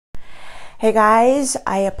Hey guys,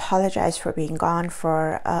 I apologize for being gone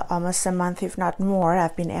for almost a month, if not more.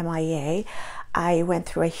 I've been MIA. I went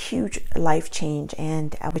through a huge life change,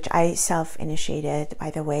 and which I self-initiated, by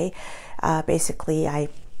the way. Basically, I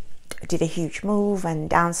did a huge move and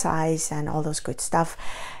downsize and all those good stuff.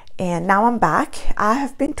 And now I'm back. I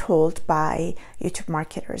have been told by YouTube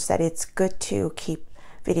marketers that it's good to keep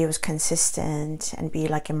videos consistent and be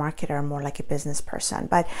like a marketer, more like a business person.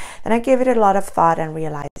 But then I gave it a lot of thought and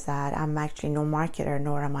realized that I'm actually no marketer,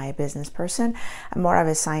 nor am I a business person. I'm more of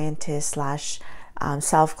a scientist slash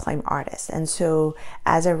self-claimed artist. And so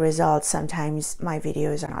as a result, sometimes my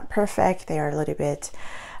videos are not perfect. They are a little bit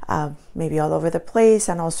maybe all over the place,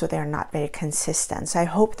 and also they're not very consistent. So I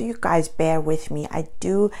hope that you guys bear with me. I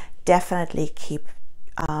do definitely keep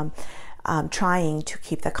trying to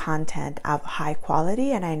keep the content of high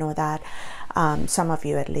quality, and I know that some of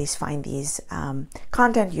you at least find these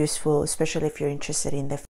content useful, especially if you're interested in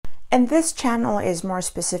the field. And this channel is more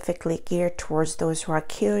specifically geared towards those who are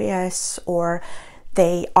curious or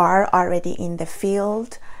they are already in the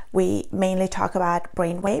field. We mainly talk about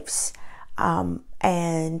brainwaves,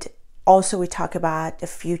 and also we talk about the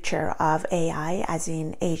future of AI, as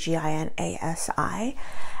in AGI and ASI,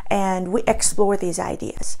 and we explore these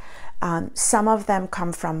ideas. Some of them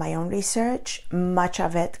come from my own research. Much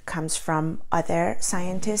of it comes from other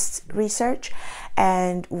scientists' research,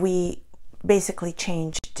 and we basically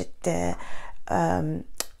changed the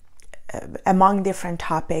among different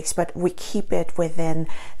topics, but we keep it within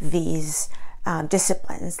these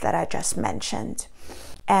disciplines that I just mentioned.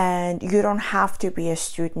 And you don't have to be a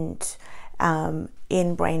student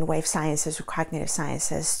in brainwave sciences or cognitive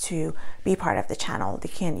sciences to be part of the channel.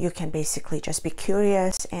 You can basically just be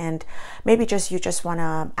curious, and maybe you just want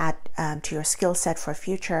to add to your skill set for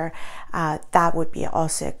future. That would be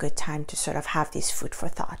also a good time to sort of have this food for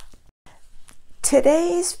thought.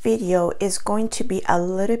 Today's video is going to be a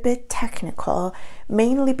little bit technical,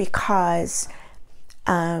 mainly because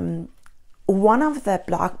one of the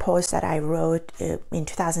blog posts that I wrote in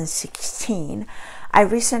 2016, I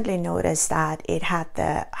recently noticed that it had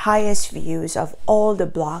the highest views of all the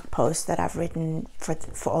blog posts that I've written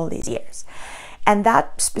for all these years. And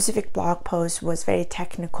that specific blog post was very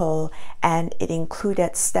technical, and it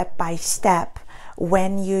included step-by-step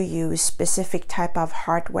when you use specific type of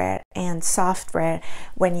hardware and software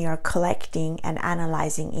when you're collecting and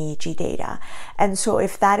analyzing EEG data. And so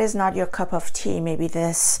if that is not your cup of tea, maybe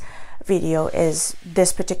this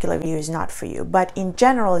particular video is not for you. But in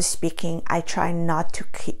general speaking, I try not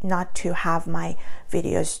to have my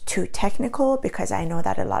videos too technical, because I know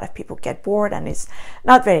that a lot of people get bored and it's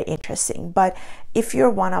not very interesting. But if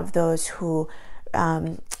you're one of those who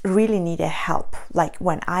really needed help, like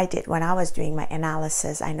when I was doing my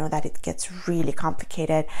analysis, I know that it gets really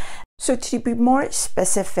complicated. So to be more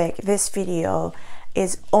specific, this video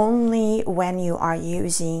is only when you are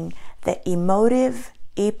using the EMOTIV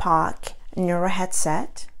EPOC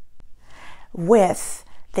neuroheadset with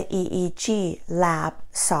the EEGLab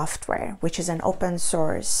software, which is an open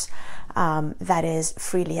source that is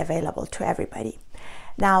freely available to everybody.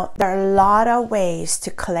 Now, there are a lot of ways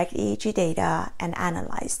to collect EEG data and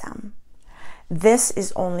analyze them. This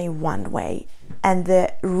is only one way, and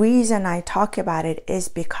the reason I talk about it is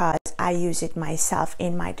because I use it myself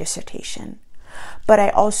in my dissertation. But I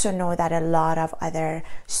also know that a lot of other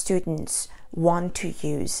students want to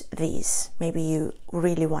use these. Maybe you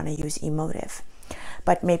really want to use EMOTIV,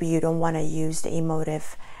 but maybe you don't want to use the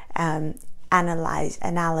EMOTIV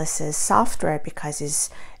analysis software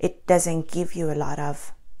because it doesn't give you a lot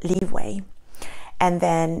of leeway. And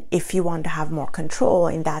then if you want to have more control,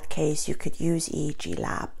 in that case you could use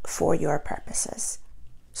EEGLab for your purposes.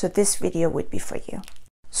 So this video would be for you.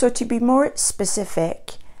 So to be more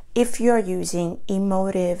specific, if you're using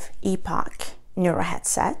EMOTIV EPOC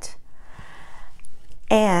neuroheadset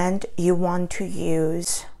and you want to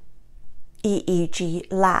use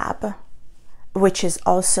EEGLab, which is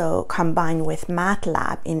also combined with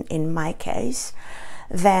MatLab in my case,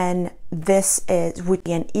 then this would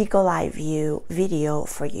be an eagle eye view video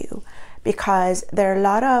for you, because there are a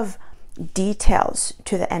lot of details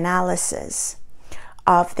to the analysis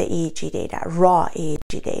of the EEG data, raw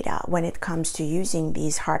EEG data, when it comes to using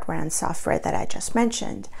these hardware and software that I just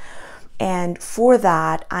mentioned. And for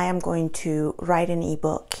that, I am going to write an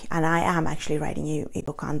ebook, and I am actually writing an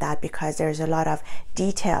ebook on that, because there's a lot of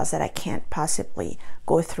details that I can't possibly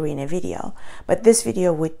go through in a video. But this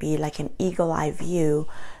video would be like an eagle eye view,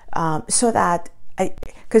 so that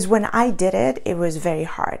because when I did it, it was very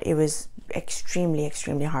hard. It was extremely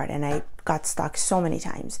hard, and I got stuck so many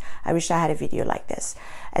times. I wish I had a video like this.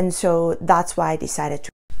 And so that's why I decided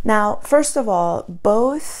to. Now, first of all,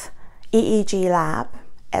 both EEGLab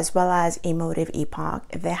as well as EMOTIV EPOC,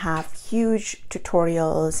 they have huge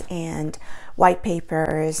tutorials and white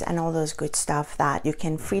papers and all those good stuff that you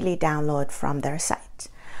can freely download from their site.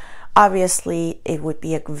 Obviously, it would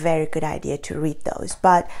be a very good idea to read those,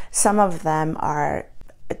 but some of them are,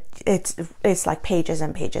 it's like pages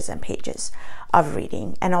and pages and pages of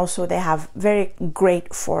reading. And also they have very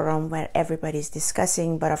great forum where everybody's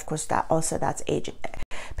discussing, but of course that's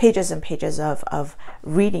pages and pages of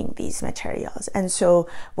reading these materials. And so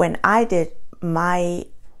when I did my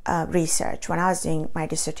research, when I was doing my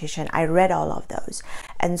dissertation, I read all of those.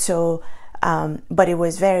 And so but it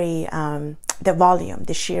was very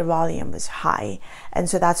the sheer volume was high, and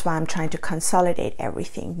so that's why I'm trying to consolidate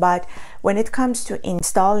everything. But when it comes to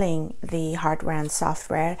installing the hardware and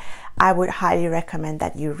software, I would highly recommend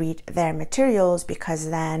that you read their materials,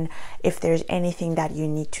 because then if there's anything that you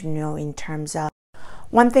need to know in terms of,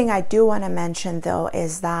 one thing I do want to mention though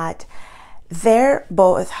is that their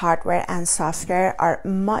both hardware and software are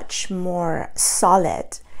much more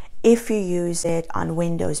solid if you use it on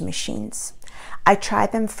Windows machines. I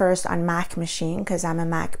tried them first on Mac machine because I'm a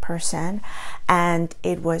Mac person, and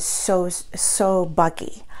it was so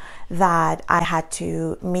buggy that I had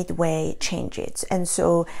to midway change it. And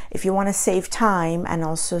so if you want to save time and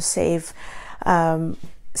also save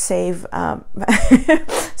save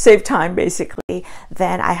time basically,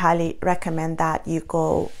 then I highly recommend that you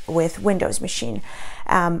go with Windows machine.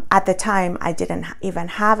 At the time I didn't even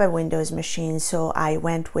have a Windows machine, so I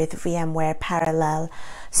went with VMware Parallel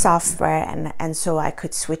software, and so I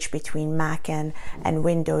could switch between Mac and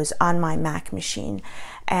Windows on my Mac machine,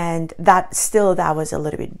 and that was a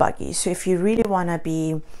little bit buggy. So if you really want to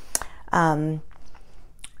be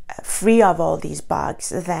free of all these bugs,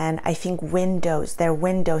 then I think their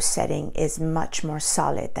Windows setting is much more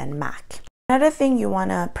solid than Mac. Another thing you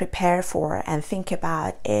want to prepare for and think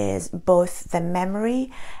about is both the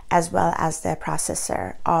memory as well as the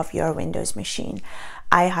processor of your Windows machine.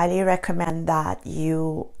 I highly recommend that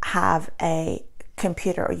you have a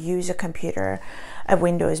computer or use a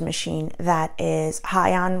Windows machine that is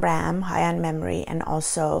high on RAM, high on memory, and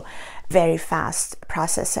also very fast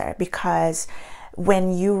processor, because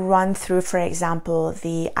when you run through, for example,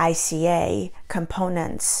 the ICA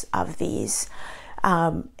components of these,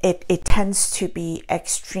 it tends to be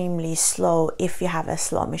extremely slow if you have a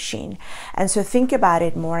slow machine. And so think about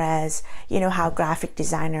it more as, you know, how graphic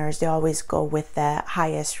designers, they always go with the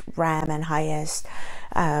highest RAM and highest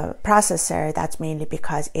processor. That's mainly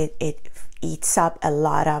because it eats up a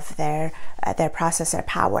lot of their processor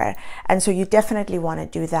power. And so you definitely want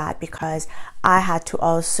to do that, because I had to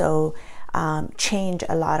also change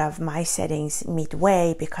a lot of my settings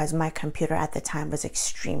midway because my computer at the time was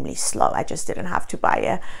extremely slow. I just didn't have to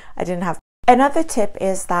buy Another tip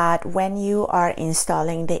is that when you are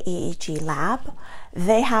installing the EEGLab,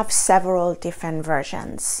 they have several different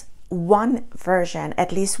versions. One version,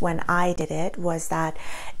 at least when I did it, was that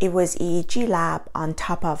it was EEGLab on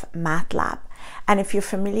top of MatLab. And if you're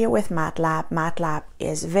familiar with MatLab, MatLab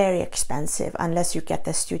is very expensive unless you get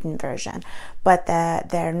the student version, but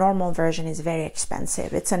their normal version is very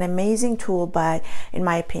expensive. It's an amazing tool, but in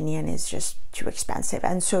my opinion, it's just too expensive.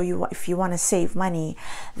 And so if you want to save money,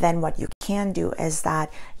 then what you can do is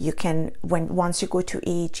that you can, once you go to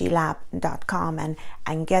EEGLab.com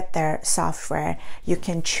and get their software, you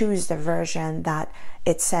can choose the version that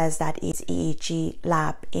it says that it's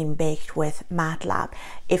EEGLab baked with MatLab.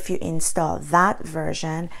 If you install that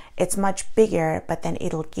version, it's much bigger, but then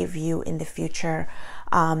it'll give you in the future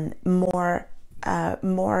more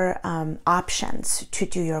options to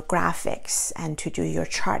do your graphics and to do your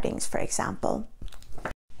chartings, for example.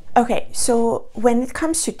 Okay, so when it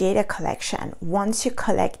comes to data collection, once you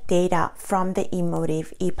collect data from the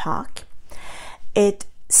EMOTIV EPOC, it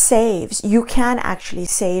saves, you can actually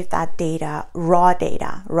save that data, raw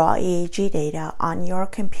EEG data on your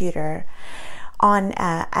computer on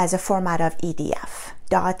as a format of EDF,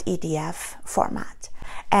 .edf format.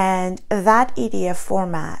 And that EDF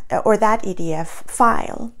format, or that EDF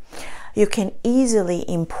file, you can easily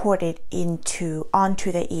import it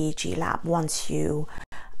onto the EEGLab once you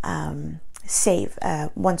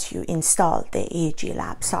once you install the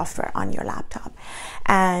EEGLab software on your laptop.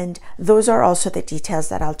 And those are also the details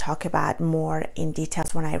that I'll talk about more in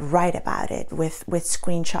details when I write about it with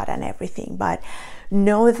screenshot and everything. But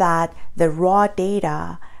know that the raw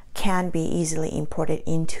data can be easily imported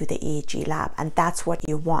into the EEGLab, and that's what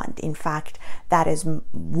you want. In fact, that is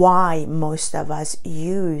why most of us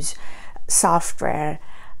use software,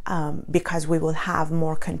 because we will have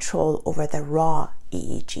more control over the raw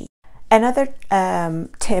EEG. Another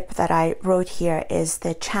tip that I wrote here is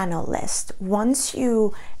the channel list. Once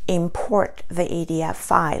you import the EDF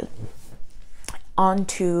file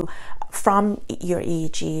from your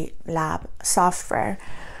EEGLab software,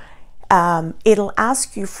 it'll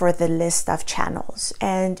ask you for the list of channels.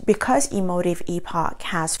 And because EMOTIV EPOC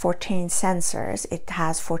has 14 sensors, it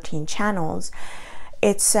has 14 channels,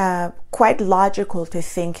 it's quite logical to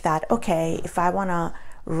think that, okay, if I want to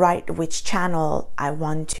write which channel I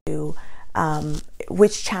want to,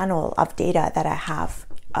 which channel of data that I have,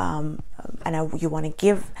 you want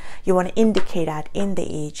to indicate that in the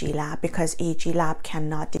EEGLab, because EEGLab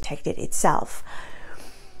cannot detect it itself.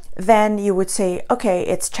 Then you would say, okay,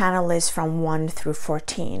 its channel list from 1 through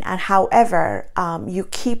 14. And however, you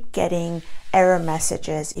keep getting error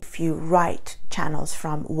messages if you write channels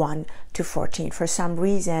from 1 to 14. For some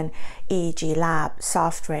reason, EEGLab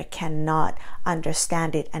software cannot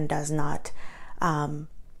understand it and does not.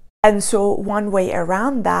 And so one way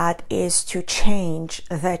around that is to change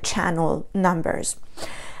the channel numbers.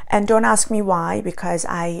 And don't ask me why, because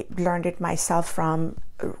I learned it myself from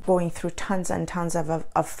going through tons and tons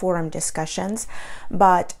of forum discussions.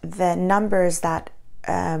 But the numbers that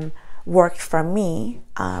worked for me,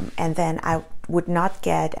 and then I would not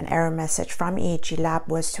get an error message from EEGLab,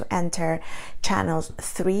 was to enter channels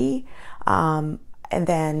 3 and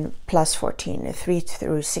then plus 14, 3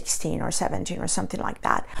 through 16 or 17 or something like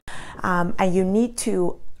that. And you need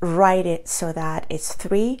to write it so that it's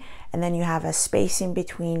 3, and then you have a space in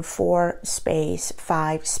between, 4 space,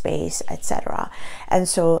 5 space, etc. And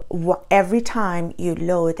so every time you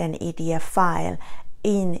load an EDF file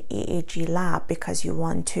in EEGLab, because you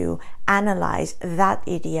want to analyze that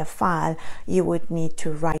EDF file, you would need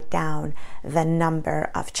to write down the number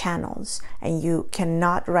of channels, and you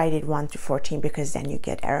cannot write it 1 to 14 because then you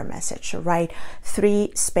get error message. So write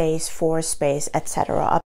 3 space, 4 space,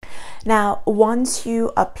 etc. Now, once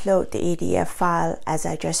you upload the EDF file, as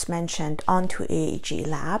I just mentioned, onto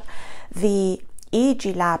EEGLab, the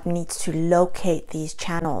EEGLab needs to locate these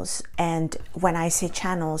channels. And when I say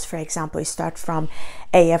channels, for example, you start from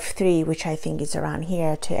AF3, which I think is around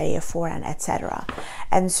here, to AF4 and etc.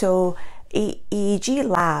 And so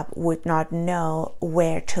EEGLab would not know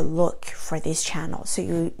where to look for these channels. So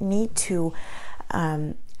you need to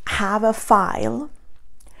have a file,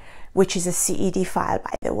 which is a CED file,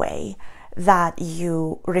 by the way, that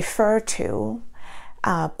you refer to,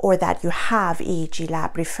 or that you have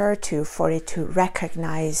EEGLab refer to, for it to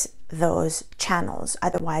recognize those channels.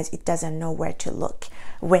 Otherwise, it doesn't know where to look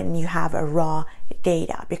when you have a raw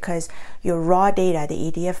data, because your raw data, the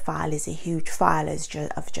EDF file, is a huge file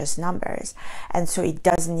of just numbers, and so it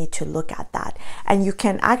does need to look at that. And you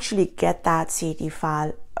can actually get that CED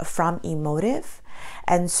file from EMOTIV,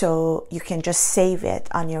 and so you can just save it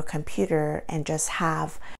on your computer and just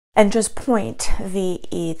point the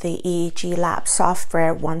EEGLab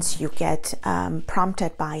software, once you get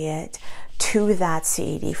prompted by it, to that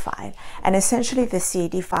CED file. And essentially the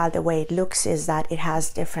CED file, the way it looks is that it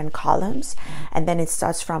has different columns, and then it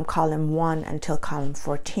starts from column 1 until column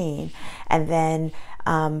 14, and then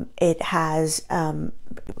it has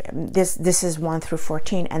this is 1 through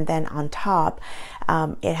 14, and then on top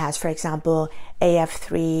it has, for example,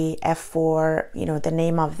 AF3, F4, you know, the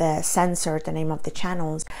name of the sensor, the name of the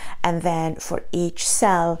channels, and then for each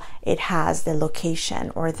cell it has the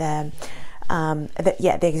location, or the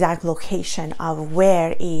exact location of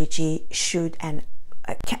where EEG should and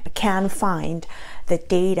can find the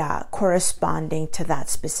data corresponding to that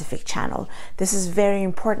specific channel. This is very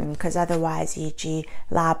important, because otherwise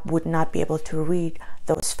EEGLab would not be able to read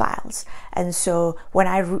those files. And so when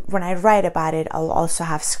I write about it, I'll also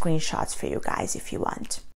have screenshots for you guys if you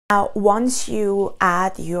want. Now, once you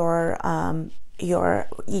add your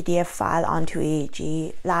EDF file onto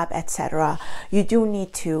EEGLab, etc., you do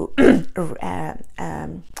need to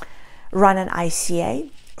run an ICA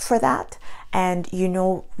for that. And you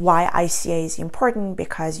know why ICA is important,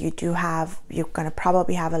 because you're going to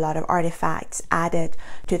probably have a lot of artifacts added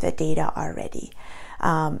to the data already,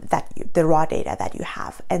 the raw data that you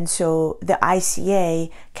have. And so the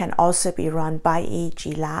ICA can also be run by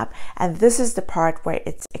EEGLab, and this is the part where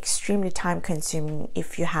it's extremely time consuming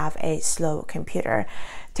if you have a slow computer.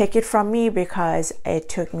 Take it from me, because it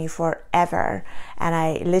took me forever, and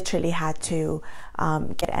I literally had to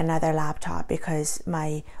get another laptop, because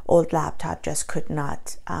my old laptop just could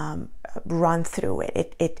not run through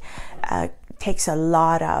it. It takes a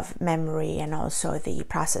lot of memory and also the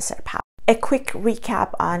processor power. A quick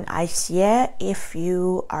recap on ICA, if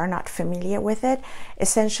you are not familiar with it,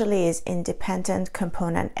 essentially is independent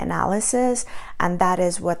component analysis, and that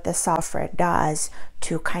is what the software does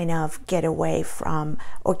to kind of get away from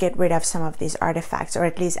or get rid of some of these artifacts, or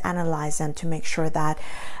at least analyze them to make sure that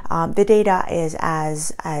the data is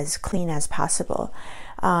as clean as possible.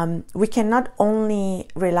 We can not only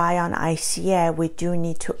rely on ICA, we do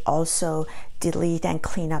need to also delete and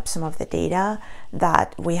clean up some of the data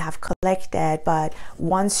that we have collected. But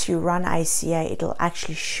once you run ICA, it'll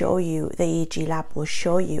actually show you, the EEGLab will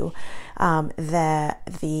show you the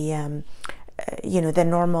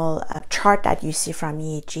normal chart that you see from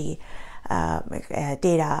EEG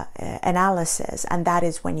data analysis, and that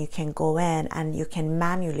is when you can go in and you can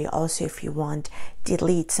manually also, if you want,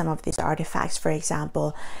 delete some of these artifacts. For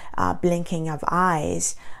example, blinking of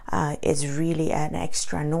eyes is really an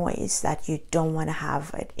extra noise that you don't want to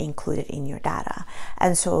have it included in your data,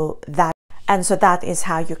 and so that is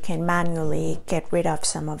how you can manually get rid of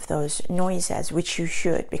some of those noises, which you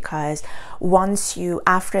should, because once you,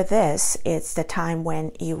 after this, it's the time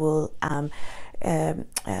when you will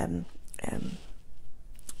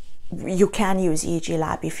you can use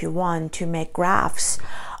EEGLab if you want to make graphs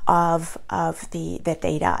of the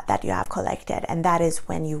data that you have collected, and that is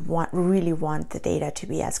when you really want the data to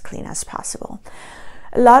be as clean as possible.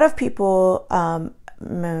 A lot of people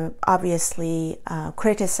obviously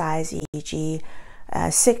criticize EEG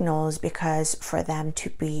signals because for them to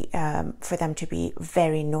be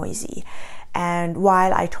very noisy, and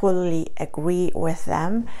while I totally agree with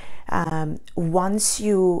them, once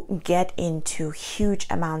you get into huge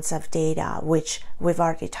amounts of data, which we've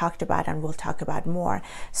already talked about and we'll talk about more,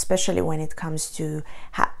 especially when it comes to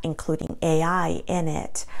including AI in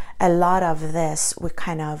it, a lot of this would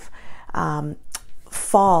kind of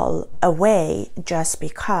fall away, just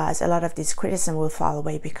because a lot of this criticism will fall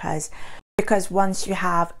away because once you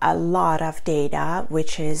have a lot of data,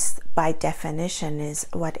 which is by definition is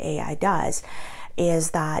what AI does,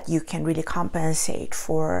 is that you can really compensate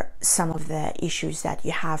for some of the issues that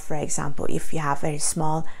you have. For example, if you have very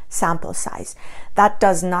small sample size, that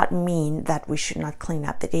does not mean that we should not clean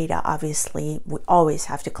up the data. Obviously, we always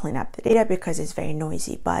have to clean up the data because it's very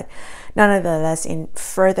noisy, but nonetheless, in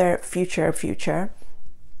further future,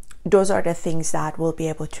 those are the things that we'll be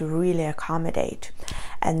able to really accommodate.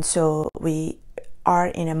 And so we are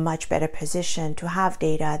in a much better position to have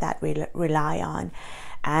data that we rely on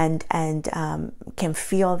and can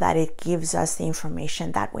feel that it gives us the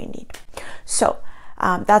information that we need. So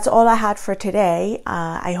that's all I had for today.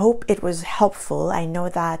 I hope it was helpful. I know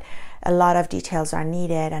that a lot of details are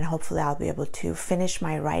needed, and hopefully I'll be able to finish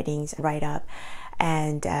my writings and write up.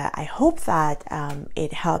 And I hope that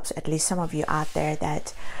it helps at least some of you out there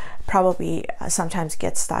that probably sometimes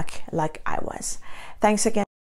get stuck like I was. Thanks again.